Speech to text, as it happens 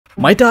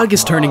My dog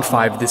is turning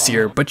 5 this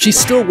year, but she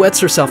still wets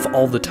herself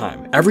all the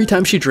time. Every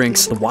time she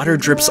drinks, the water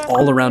drips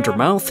all around her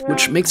mouth,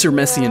 which makes her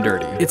messy and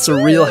dirty. It's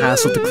a real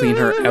hassle to clean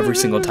her every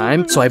single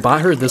time, so I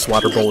bought her this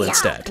water bowl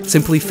instead.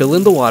 Simply fill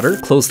in the water,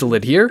 close the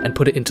lid here, and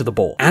put it into the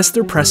bowl. As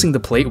they're pressing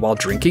the plate while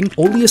drinking,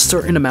 only a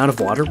certain amount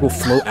of water will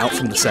flow out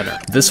from the center.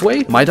 This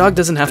way, my dog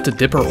doesn't have to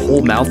dip her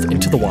whole mouth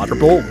into the water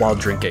bowl while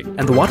drinking,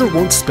 and the water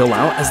won't spill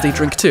out as they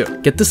drink too.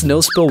 Get this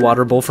no spill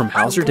water bowl from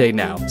How's Your Day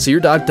now, so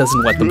your dog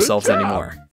doesn't wet themselves anymore.